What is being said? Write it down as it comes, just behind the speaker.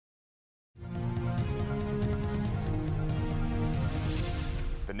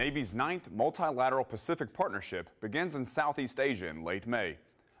The Navy's 9th Multilateral Pacific Partnership begins in Southeast Asia in late May.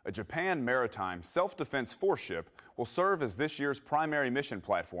 A Japan maritime self-defense force ship will serve as this year's primary mission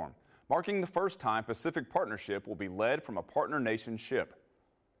platform, marking the first time Pacific Partnership will be led from a partner nation ship.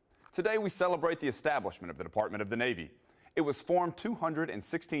 Today we celebrate the establishment of the Department of the Navy. It was formed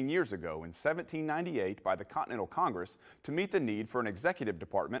 216 years ago in 1798 by the Continental Congress to meet the need for an executive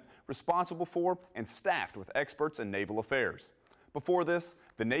department responsible for and staffed with experts in naval affairs. Before this,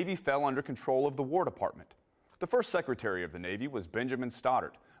 the Navy fell under control of the War Department. The first Secretary of the Navy was Benjamin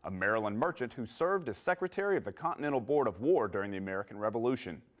Stoddert, a Maryland merchant who served as Secretary of the Continental Board of War during the American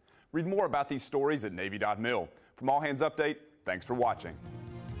Revolution. Read more about these stories at Navy.mil. From All Hands Update, thanks for watching.